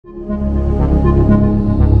Hello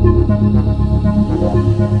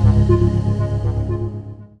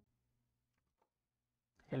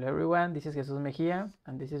everyone, this is Jesús Mejía,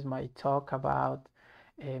 and this is my talk about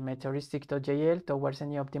Metaheuristics.jl towards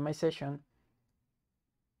any optimization.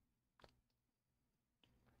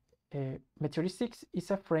 Metaheuristics is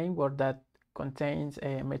a framework that contains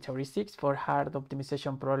metaheuristics for hard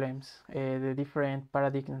optimization problems. The different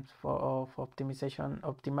paradigms of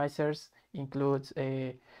optimizers includes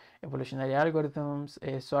evolutionary algorithms,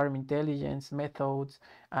 swarm intelligence methods,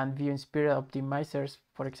 and view-inspired optimizers,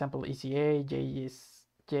 for example, ECA,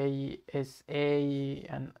 JSA,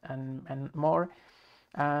 and more.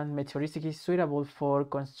 And Metaheuristics is suitable for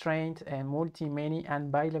constraint and multi-many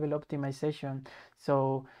and bilevel optimization.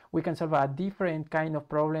 So we can solve a different kind of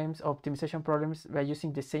problems, optimization problems, by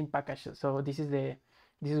using the same package. So this is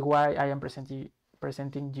why I am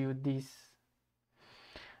presenting you this.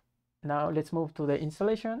 Now let's move to the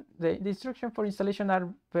installation. The instructions for installation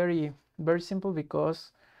are very simple,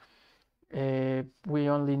 because we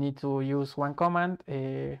only need to use one command.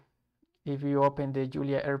 If you open the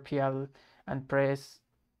Julia RPL and press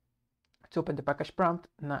to open the package prompt,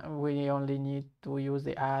 we only need to use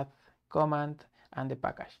the add command and the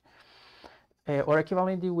package. Or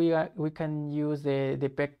equivalently, we can use the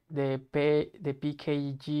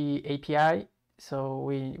PKG API. So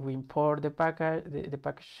we import the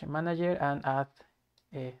package manager and add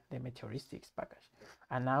the Metaheuristics package,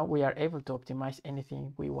 and now we are able to optimize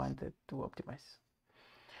anything we wanted to optimize.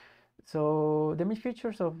 So the main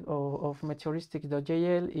features of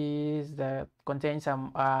Metaheuristics.jl is that contains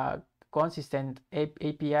some consistent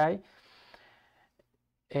API.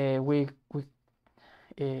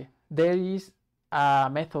 There is a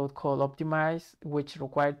method called optimize, which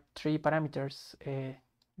requires 3 parameters: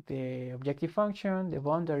 the objective function, the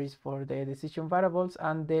boundaries for the decision variables,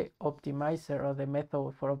 and the optimizer or the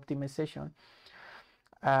method for optimization.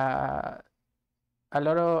 A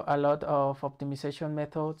lot of optimization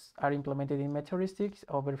methods are implemented in Metaheuristics,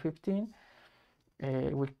 over 15,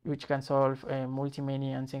 which can solve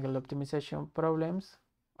multi-many and single optimization problems.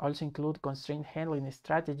 Also include constraint handling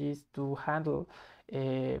strategies to handle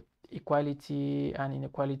equality and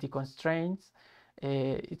inequality constraints.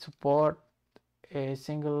 It supports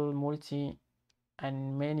single, multi,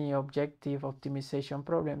 and many objective optimization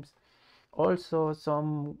problems. Also,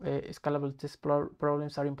 some scalable test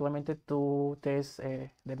problems are implemented to test the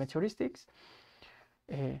Metaheuristics.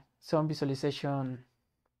 Some visualization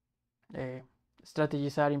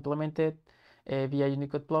strategies are implemented via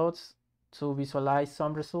Unicode plots to visualize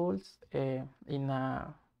some results in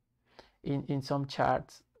some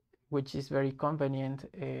charts, which is very convenient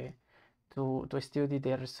to study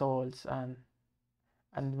the results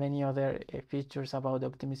and many other features about the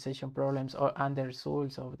optimization problems and the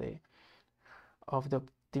results of the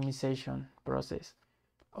optimization process.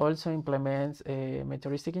 Also implements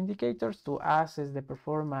Metaheuristics indicators to assess the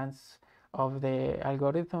performance of the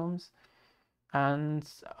algorithms, and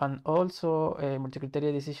also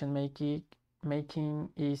multi-criteria decision making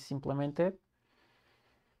is implemented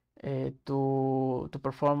to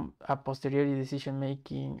perform a posteriori decision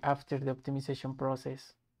making after the optimization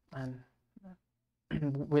process, and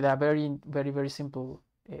with a very simple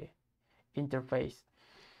interface.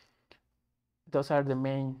 Those are the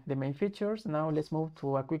main features. Now let's move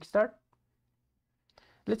to a quick start.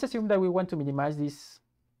 Let's assume that we want to minimize this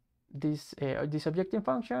objective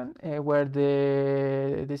function where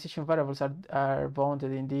the decision variables are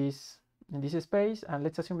bounded in this space, and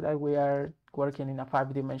let's assume that we are working in a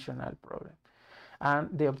 5-dimensional problem, and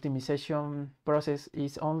the optimization process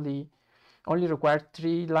is only requires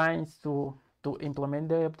 3 lines to implement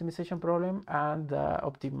the optimization problem and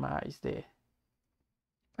optimize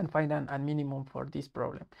and find a minimum for this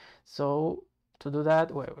problem. So to do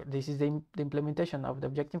that, well, this is the implementation of the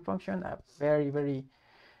objective function, a very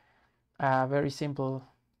simple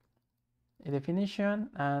definition,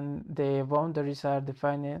 and the boundaries are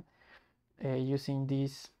defined using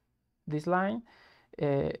this line.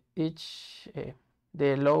 The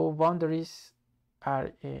low boundaries are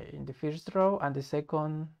in the first row, and the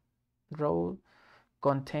second row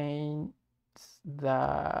contains the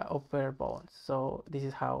upper bounds. So this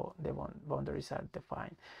is how the boundaries are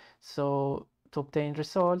defined. So to obtain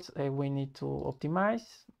results, we need to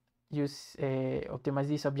optimize this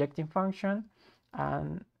objective function,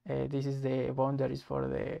 and this is the boundaries for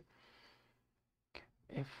the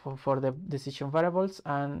decision variables,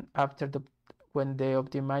 and after when the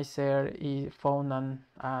optimizer is found an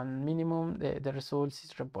minimum, the results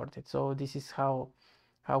is reported. So this is how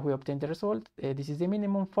we obtain the result. This is the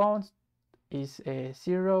minimum found is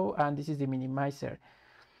 0, and this is the minimizer.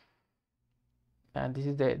 and this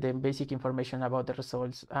is the basic information about the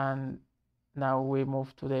results. And now we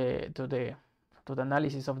move to the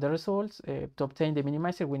analysis of the results. To obtain the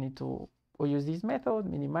minimizer, we need to use this method,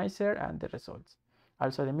 minimizer, and the results.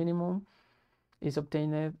 Also, the minimum is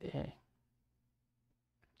obtained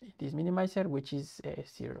this minimizer, which is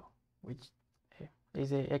 0, which is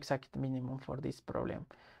the exact minimum for this problem,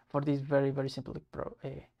 for this very simple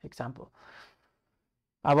example.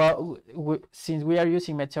 Since we are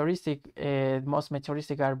using Metaheuristics, most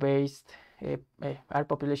Metaheuristics are based are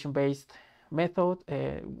population-based method.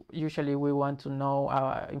 Usually we want to know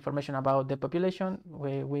information about the population.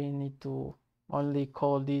 We need to only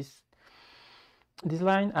call this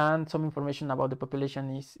line, and some information about the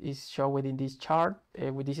population is shown within this chart.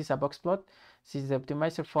 This is a box plot. Since the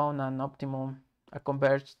optimizer found an optimum,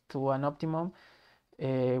 converged to an optimum,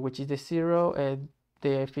 which is the 0,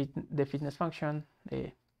 the fitness function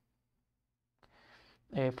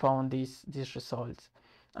found these results.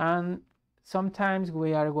 And sometimes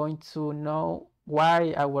we are going to know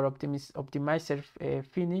why our optimizer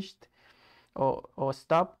finished or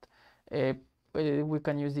stopped. We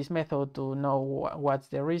can use this method to know what's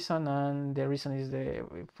the reason, and the reason is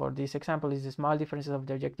for this example is the small differences of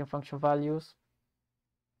the objective function values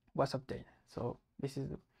was obtained. So this is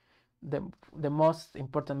the most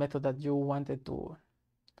important method that you wanted to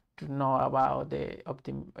know about the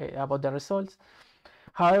results.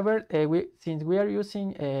 However, since we are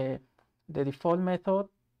using the default method,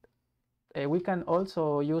 we can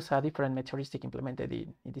also use a different Metaheuristics implemented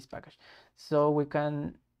in this package. So we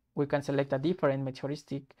can select a different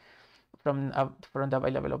Metaheuristics from the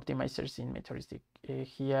available optimizers in Metaheuristics.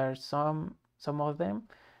 Here are some of them,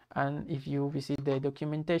 and if you visit the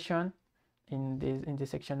documentation in the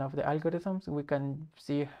section of the algorithms, we can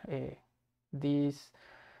see the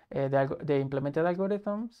implemented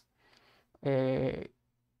algorithms,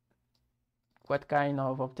 what kind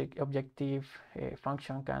of objective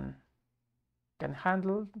function can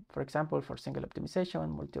handle, for example, for single optimization,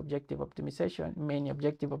 multi-objective optimization, many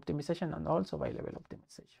objective optimization, and also bilevel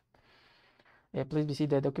optimization. Please visit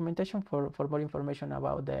the documentation for more information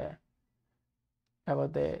about the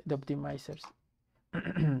optimizers.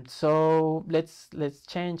 So let's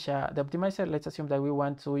change the optimizer. Let's assume that we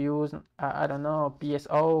want to use I don't know,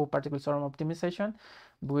 PSO, particle swarm optimization.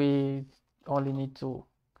 We only need to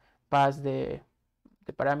pass the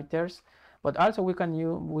parameters, but also we can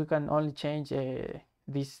only change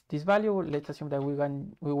this value. Let's assume that we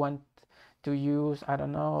want to use, I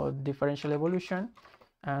don't know, differential evolution,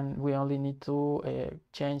 and we only need to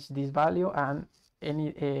change this value, and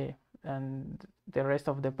and the rest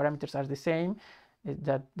of the parameters are the same.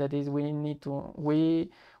 That is, we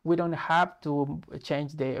don't have to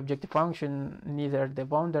change the objective function, neither the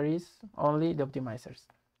boundaries, only the optimizers.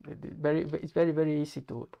 It's very easy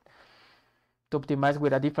to optimize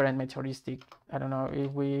with a different Metaheuristics. I don't know,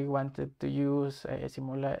 if we wanted to use a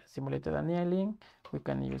simulated annealing, we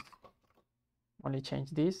can only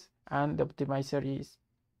change this, and the optimizer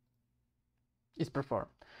is performed.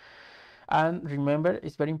 And remember,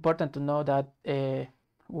 it's very important to know that you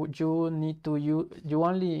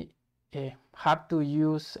only have to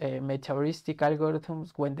use Metaheuristics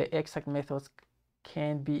algorithms when the exact methods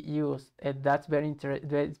can be used. That's very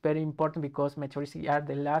important, because Metaheuristics are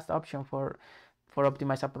the last option for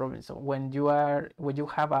optimize a problem. So when you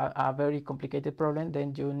have a very complicated problem,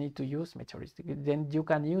 then you need to use Metaheuristics. Then you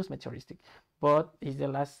can use Metaheuristics, but it's the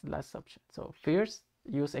last option. So first,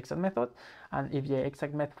 use exact method, and if the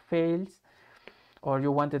exact method fails, or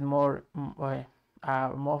you wanted more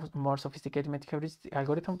sophisticated Metaheuristics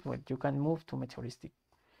algorithm, you can move to Metaheuristics.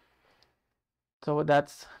 So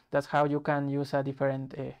that's how you can use a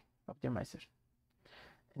different optimizer.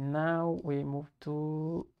 Now we move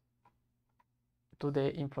to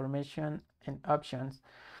the information and options.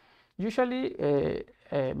 Usually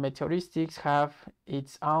Metaheuristics have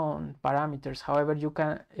its own parameters. However,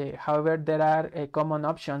 there are common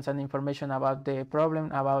options and information about the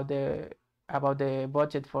problem, about the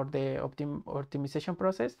budget for the optimization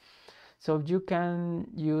process. So you can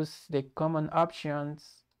use the common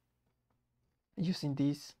options using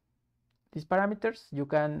these parameters. You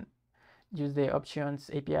can use the options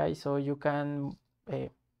API, so you can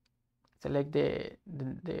select the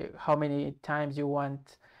how many times you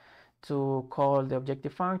want to call the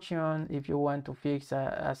objective function, if you want to fix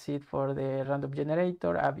a seed for the random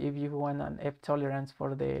generator, if you want an F tolerance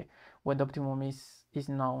for when the optimum is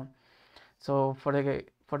known. So for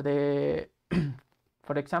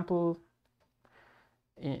example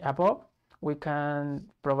above, we can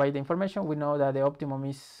provide the information. We know that the optimum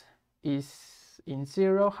is in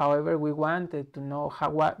 0. However, we wanted to know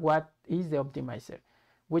what is the optimizer,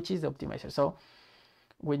 which is the optimizer. So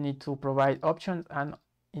we need to provide options and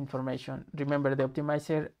information. Remember, the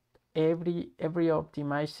optimizer,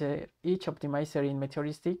 each optimizer in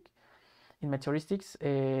Metaheuristics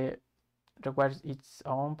requires its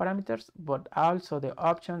own parameters, but also the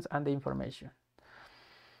options and the information.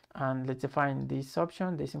 And let's define this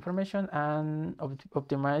option, this information, and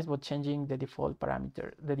optimize by changing the default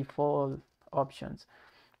parameter, the default options.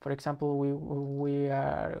 For example, we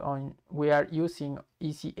are using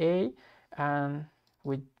ECA and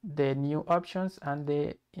with the new options and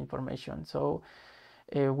the information. So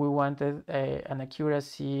we wanted an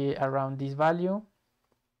accuracy around this value,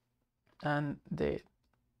 and the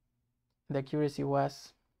accuracy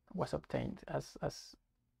was obtained as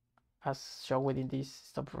shown in this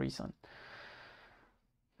stop reason.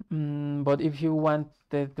 But if you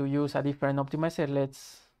wanted to use a different optimizer,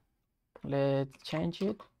 let's change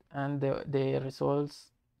it, and the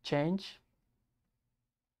results change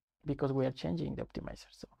because we are changing the optimizer.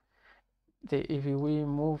 So if we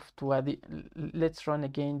move to let's run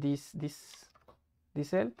again this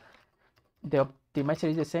cell, the optimizer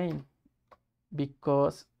is the same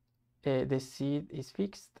because the seed is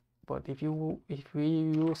fixed. But if we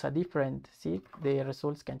use a different seed, the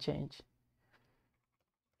results can change.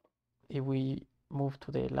 If we move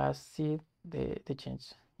to the last seed, the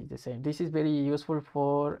change is the same. This is very useful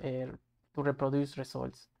for to reproduce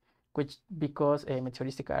results, because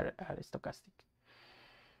Metaheuristics are stochastic.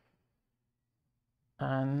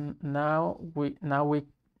 And now we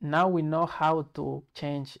know how to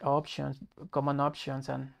change options, common options,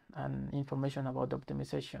 and information about the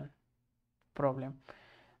optimization problem.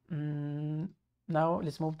 Now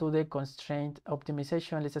let's move to the constraint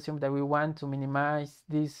optimization. Let's assume that we want to minimize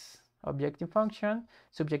this objective function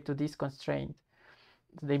subject to this constraint.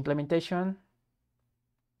 The implementation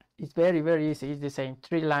is very easy. It's the same,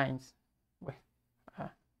 3 lines,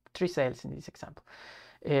 3 cells in this example.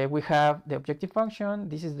 We have the objective function.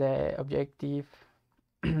 This is the objective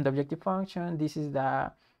the objective function. This is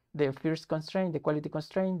the first constraint, the quality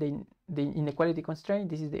constraint, the inequality constraint.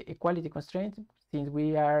 This is the equality constraint. Since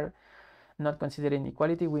we are not considering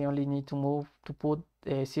equality, we only need to put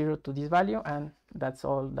 0 to this value, and that's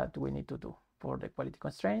all that we need to do for the quality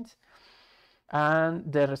constraints. And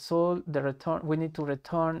the result, the return, we need to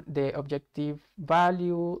return the objective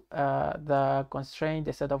value, the constraint,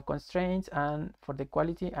 the set of constraints, and for the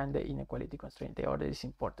quality and the inequality constraint. The order is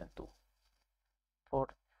important too for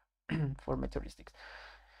Metaheuristics.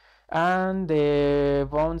 And the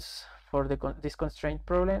bounds for this constraint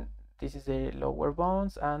problem, this is the lower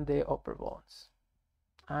bounds and the upper bounds.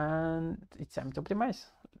 And it's time to optimize.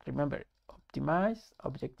 Remember, optimize,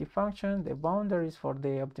 objective function, the boundaries for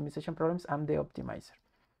the optimization problems, and the optimizer.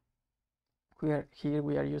 Here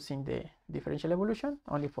we are using the differential evolution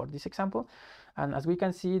only for this example. And as we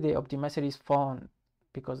can see, the optimizer is found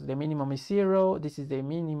because the minimum is 0. This is the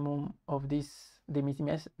minimum of this, the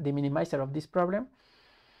minimizer of this problem.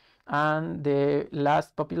 And the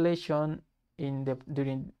last population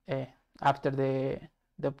after the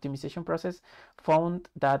optimization process found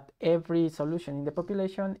that every solution in the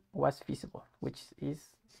population was feasible, which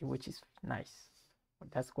is nice.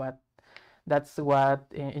 That's what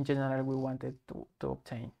in general we wanted to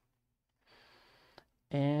obtain.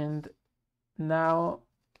 And now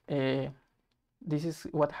this is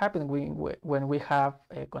what happened when we have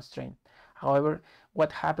a constraint. However,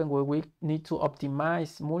 what happened when we need to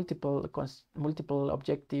optimize multiple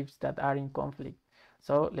objectives that are in conflict?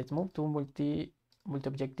 So let's move to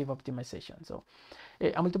multi-objective optimization. So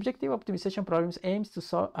a multi-objective optimization problem aims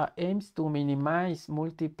to minimize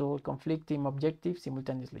multiple conflicting objectives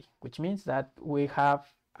simultaneously, which means that we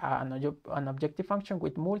have an objective function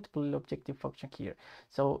with multiple objective functions here.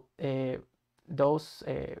 So those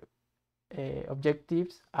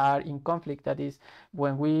objectives are in conflict. That is,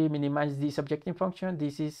 when we minimize this objective function,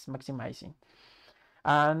 this is maximizing.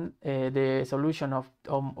 And the solution of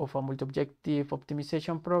a multi-objective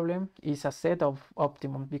optimization problem is a set of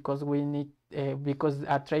optimums, because we need because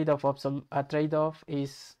a trade-off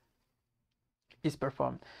is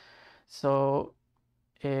performed. So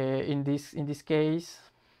in this case,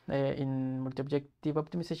 in multi-objective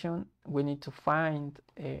optimization, we need to find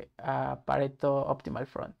a Pareto optimal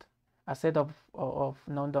front, a set of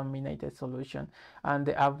non-dominated solution, and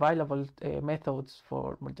the available methods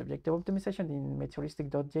for multi-objective optimization in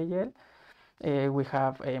Metaheuristics.jl. We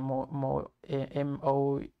have a MOEA,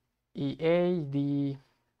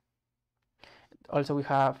 also we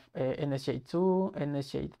have NSJ2,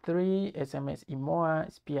 NSJ3, SMS IMOA,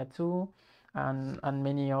 SPIA2, and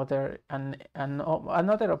many other and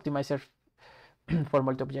another optimizer for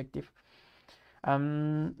multi-objective.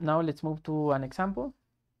 Now let's move to an example.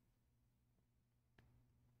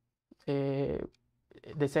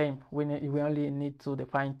 the same. We only need to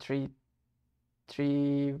define three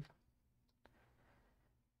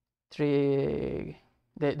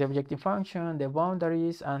the objective function, the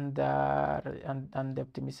boundaries, and the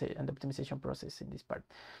optimization process in this part.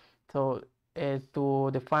 So to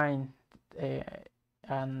define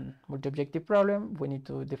an multi-objective problem, we need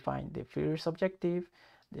to define the first objective,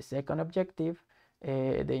 the second objective,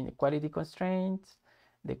 the inequality constraints,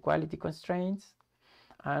 the quality constraints,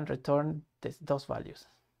 and return those values.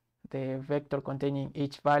 The vector containing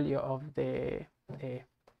each value of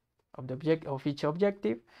each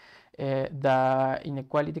objective, the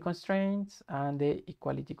inequality constraints, and the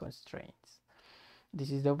equality constraints.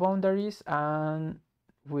 This is the boundaries, and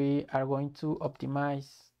we are going to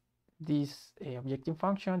optimize this objective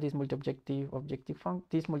function, this multi-objective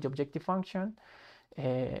function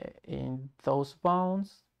in those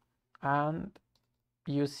bounds, and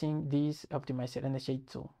using this optimizer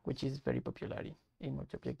NSH2, which is very popular in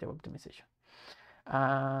multi-objective optimization.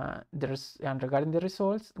 And regarding the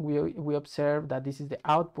results, we observe that this is the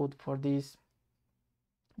output for this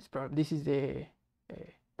problem. This is the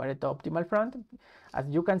Pareto optimal front. As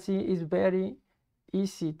you can see, it's very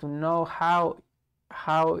easy to know how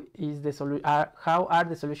are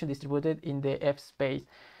the solutions distributed in the F space,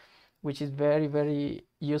 which is very, very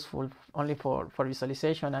useful only for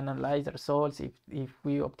visualization and analyze the results if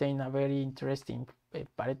we obtain a very interesting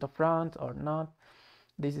Pareto front or not.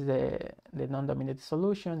 This is the non-dominated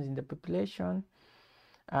solutions in the population,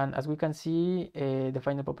 and as we can see, the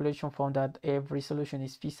final population found that every solution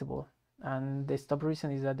is feasible, and the stop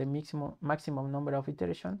reason is that the maximum number of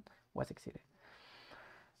iterations was exceeded.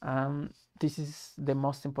 This is the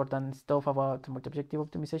most important stuff about multi-objective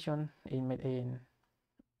optimization in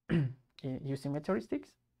using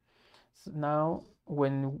Metaheuristics. So now,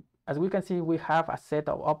 as we can see, we have a set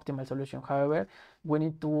of optimal solutions. However,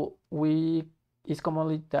 it's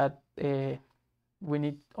commonly that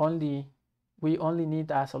we only need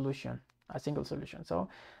a solution, a single solution. So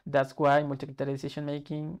that's why multi-criteria decision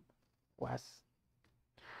making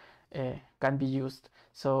can be used.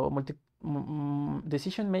 So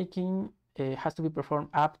decision making has to be performed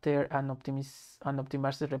after an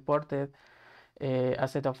optimizer reported a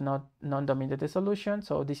set of non-dominated solutions.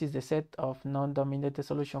 So this is the set of non-dominated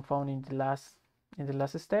solution found in the last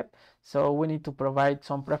step. So we need to provide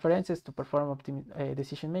some preferences to perform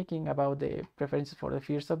decision making about the preferences for the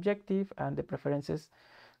first objective and the preferences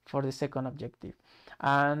for the second objective.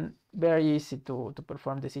 And very easy to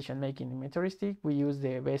perform decision making in Metaheuristics. We use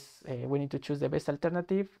the best. We need to choose the best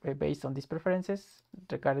alternative based on these preferences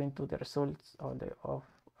regarding to the results of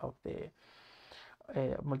the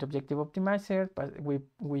multi-objective optimizer. But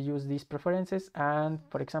we use these preferences, and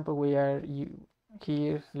for example, we are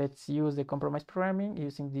here. Let's use the compromise programming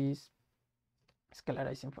using this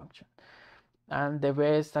scalarizing function. And the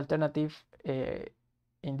best alternative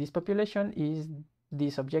in this population is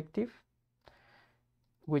this objective,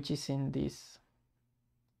 which is in this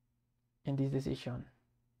decision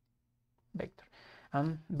vector.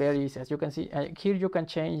 And very easy, as you can see here. You can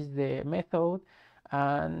change the method,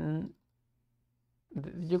 and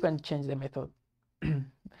you can change the method.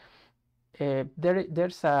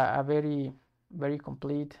 There's a very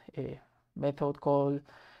complete method called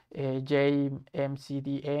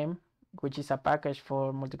JMCDM, which is a package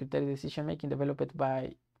for multi-criteria decision making developed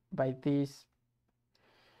by these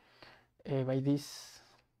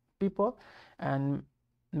people, and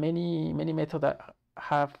many methods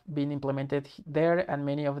have been implemented there, and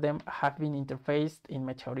many of them have been interfaced in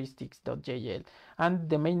Metaheuristics.jl. And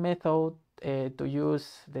the main method to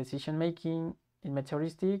use decision making in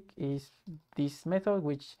Metaheuristics is this method,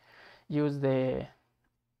 which use the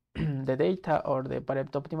data or the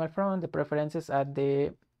Pareto optimal front, the preferences, at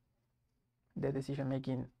the decision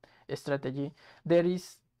making strategy. There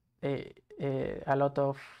is a lot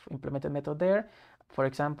of implemented method there. For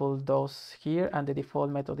example, those here, and the default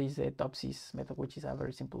method is the TOPSIS method, which is a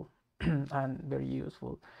very simple and very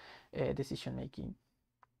useful decision making.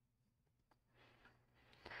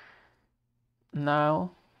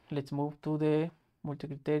 Now let's move to the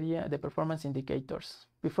multi-criteria, the performance indicators.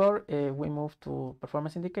 Before we move to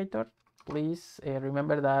performance indicator, please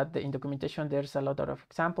remember that in documentation there's a lot of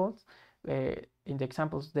examples. In the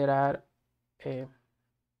examples there are here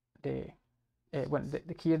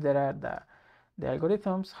there are the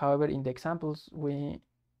algorithms. However, in the examples we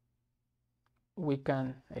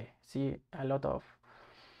can see a lot of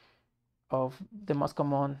the most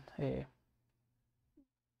common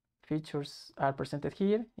features are presented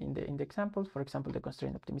here in the examples. For example, the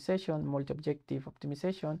constraint optimization, multi-objective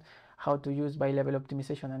optimization, how to use bilevel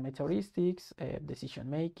optimization and Metaheuristics, decision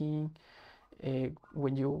making,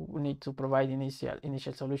 when you need to provide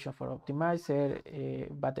initial solution for optimizer,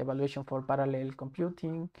 but evaluation for parallel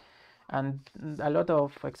computing, and a lot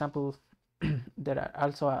of examples. There are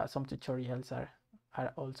also some tutorials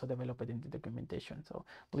are also developed in the documentation. So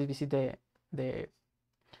please visit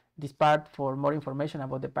this part for more information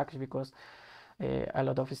about the package, because a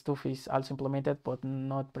lot of stuff is also implemented but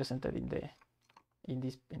not presented in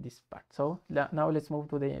this part. So now let's move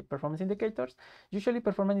to the performance indicators. Usually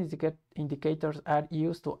performance indicators are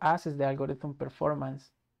used to assess the algorithm performance,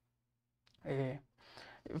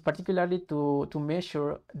 particularly to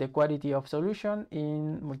measure the quality of solution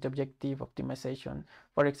in multi-objective optimization.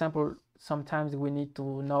 For example, sometimes we need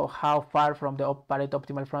to know how far from the Pareto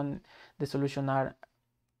optimal front the solution are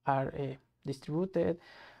distributed,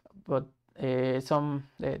 but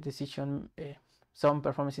some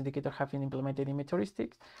performance indicators have been implemented in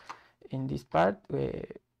Metaheuristics. In this part,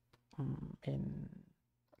 in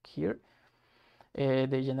here, the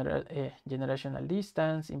generational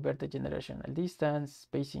distance, inverted generational distance,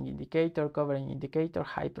 spacing indicator, covering indicator,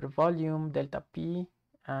 hypervolume, delta P,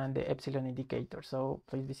 and the epsilon indicator. So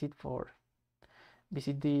please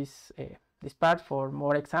visit this part for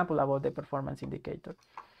more example about the performance indicator.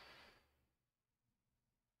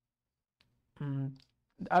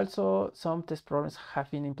 Also, some test programs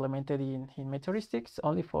have been implemented in Metaheuristics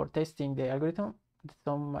only for testing the algorithm.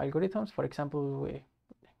 Some algorithms, for example,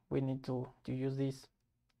 we need to use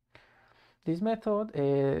this method.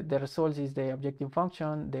 The result is the objective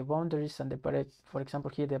function, the boundaries, and the Pareto, for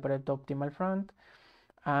example here the Pareto optimal front,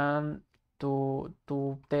 and to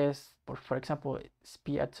test, for example,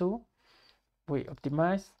 SPIA2, we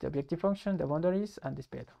optimize the objective function, the boundaries, and the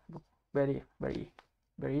SPIA2.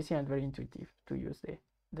 Very easy and very intuitive to use the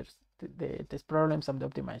test problems and the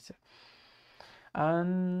optimizer.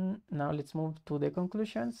 And now let's move to the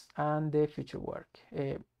conclusions and the future work.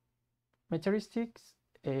 Metaheuristics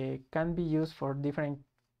can be used for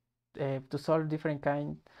to solve different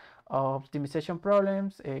kinds of optimization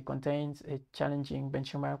problems. Contains challenging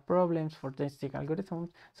benchmark problems for testing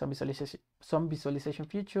algorithms, some visualization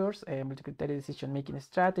features, multi-criteria decision-making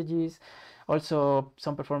strategies. Also,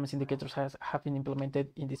 some performance indicators have been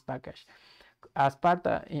implemented in this package. As part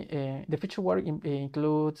of the future work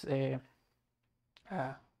includes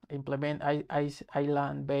implement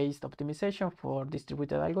island-based optimization for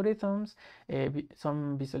distributed algorithms,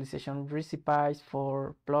 some visualization recipes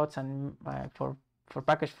for plots and for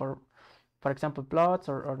package for example plots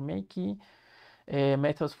or Mejía,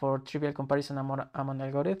 methods for trivial comparison among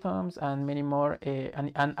algorithms, and many more,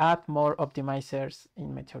 and add more optimizers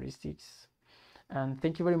in Metaheuristics. And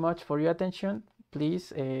thank you very much for your attention.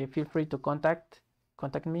 Please feel free to contact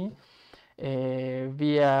me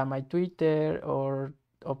via my Twitter, or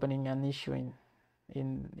opening an issue in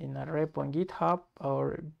a repo on GitHub,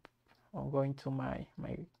 or going to my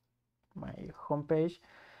homepage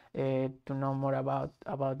to know more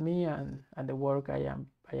about me and the work I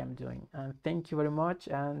am doing. And thank you very much,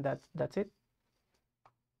 and that's it.